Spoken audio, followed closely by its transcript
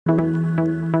This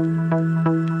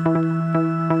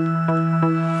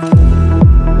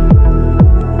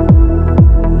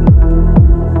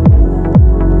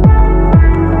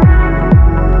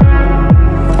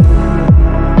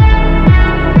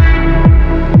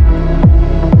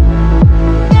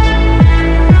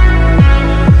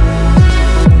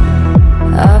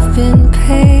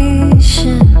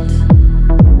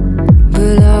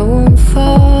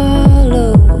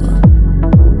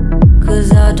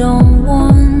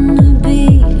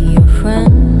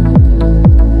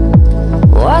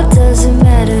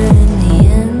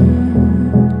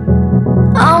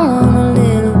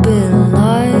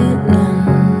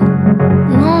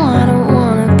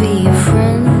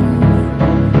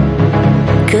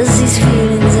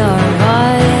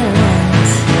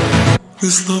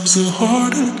love's a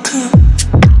heart attack.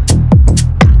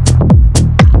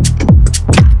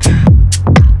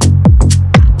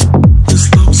 This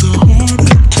love's a heart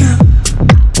attack.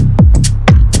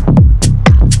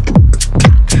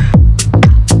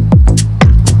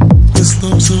 This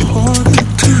love's a heart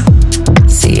attack.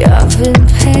 See, I've been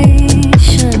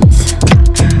patient,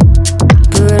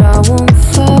 but I won't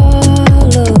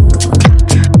follow,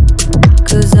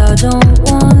 'cause I don't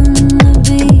wanna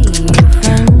be your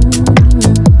friend.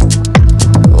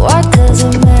 What does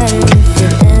it matter if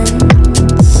it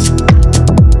ends?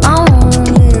 I want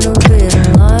a little bit of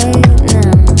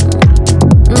lightning.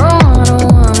 No, I don't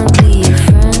wanna be your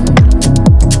friend.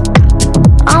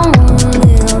 I want a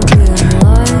little bit of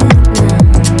lightning.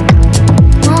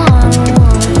 No, I don't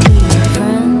wanna be your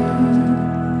friend.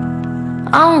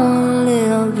 I want a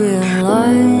little bit of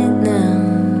lightning.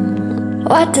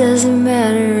 What does it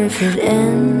matter if it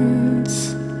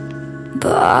ends?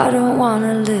 But I don't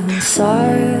wanna live in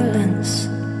silence.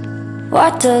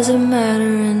 What does it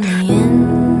matter in the end?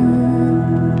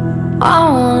 I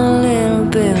want a little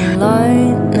bit of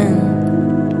lightning.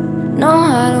 No,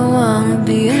 I don't wanna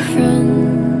be a friend,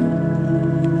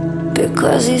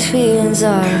 because these feelings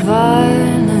are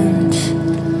violent.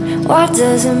 What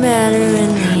does it matter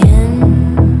in the end?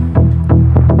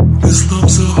 This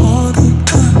love's a heart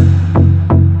attack.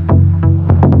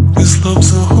 This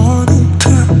love's a heart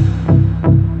attack.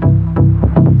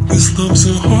 This love's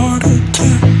a heart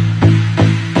attack.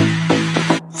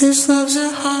 This love's a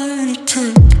heart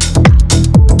attack.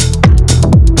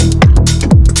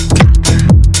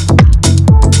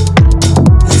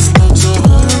 This love's a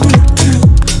heart attack.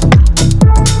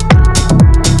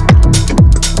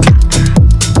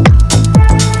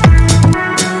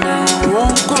 And I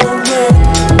won't go back.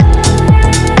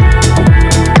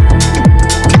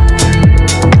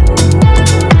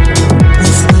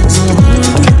 This love's a heart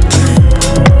attack.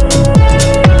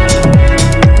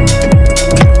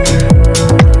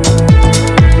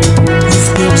 This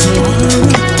love's a heart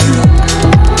attack.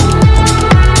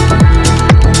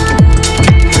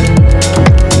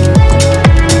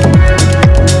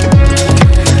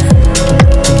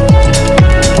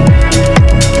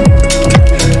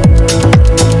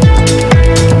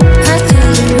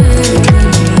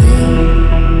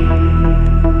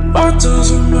 What does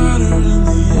it matter in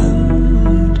the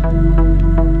end?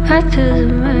 What does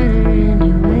it matter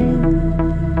anyway?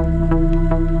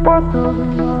 What does it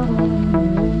matter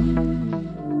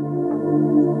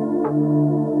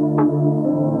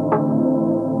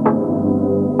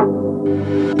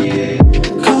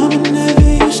Come and never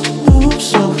used to move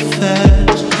so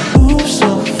fast, move so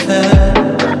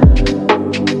fast.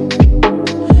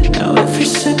 Now every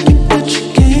second that you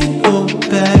can't go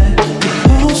back, your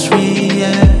pulse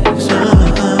reacts.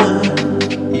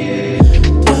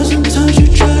 Dozen times you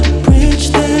try to bridge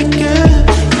that gap,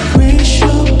 erase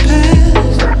your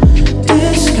past,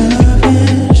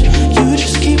 discouraged. You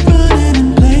just keep running in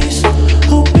place,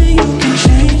 hoping you can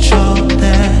change all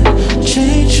that,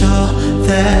 change all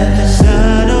that. 'Cause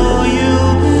I know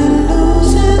you've been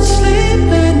losing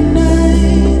sleep at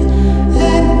night,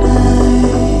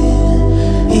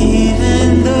 even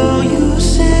though you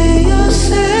say you're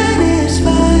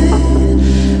satisfied.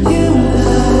 You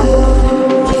lie,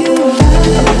 you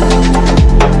lie.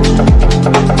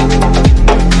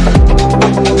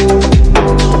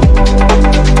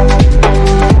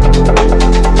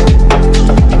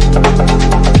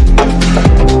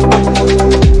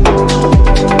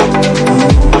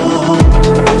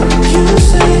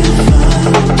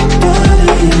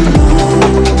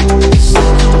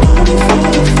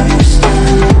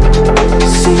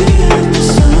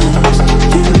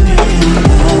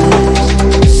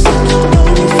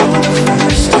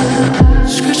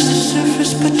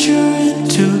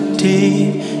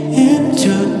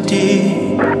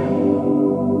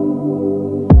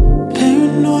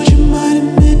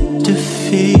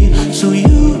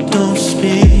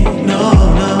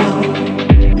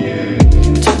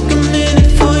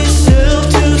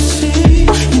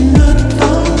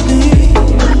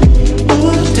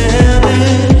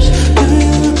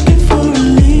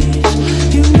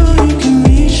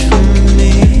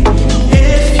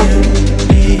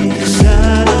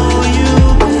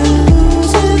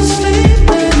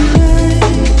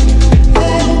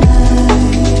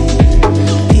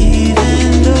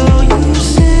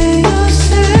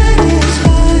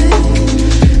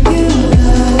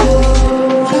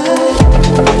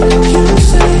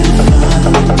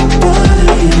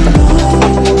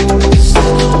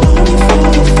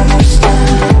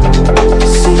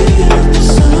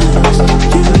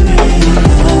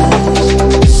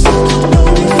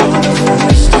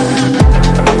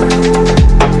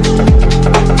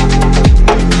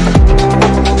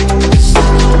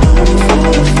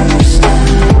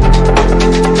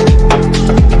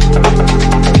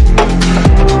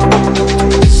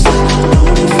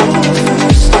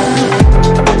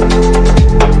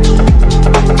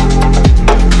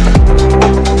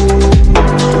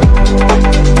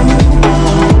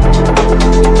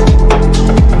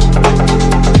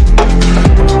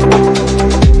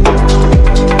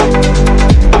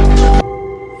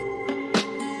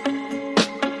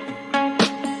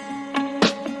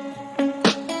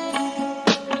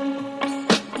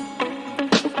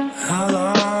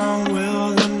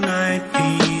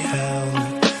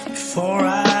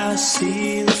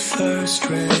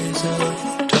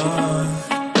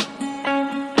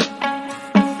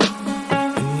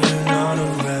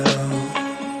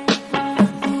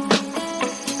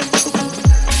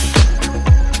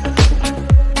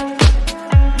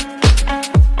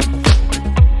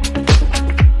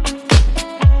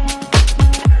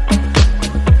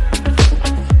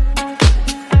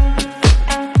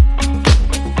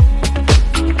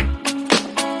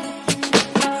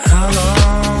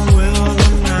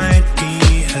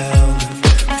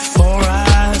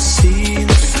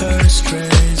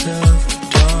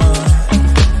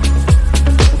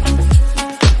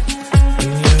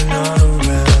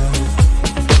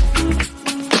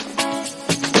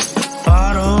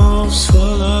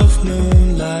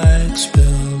 moonlight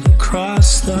spilled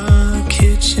across the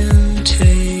kitchen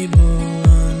table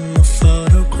on the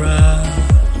photograph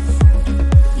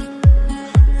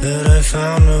that I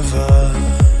found of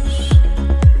us.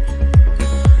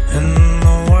 And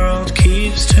the world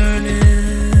keeps turning,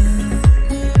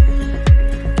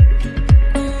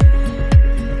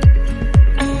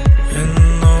 and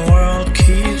the world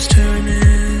keeps turning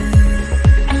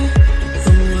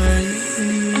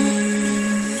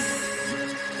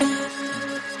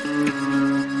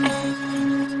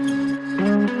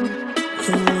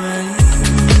away.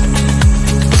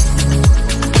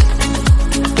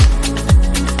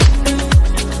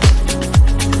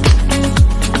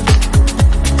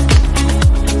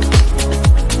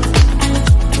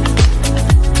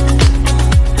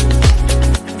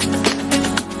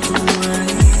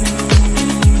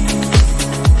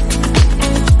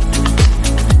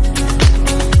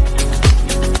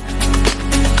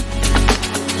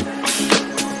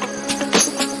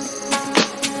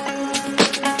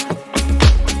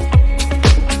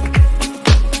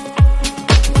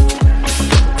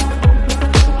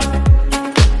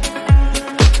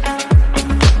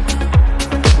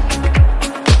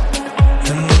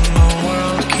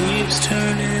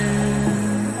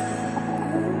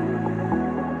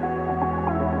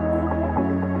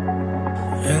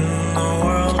 And the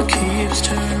world keeps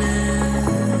turning,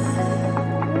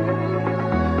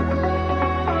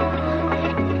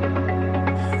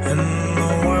 and the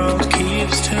world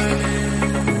keeps turning.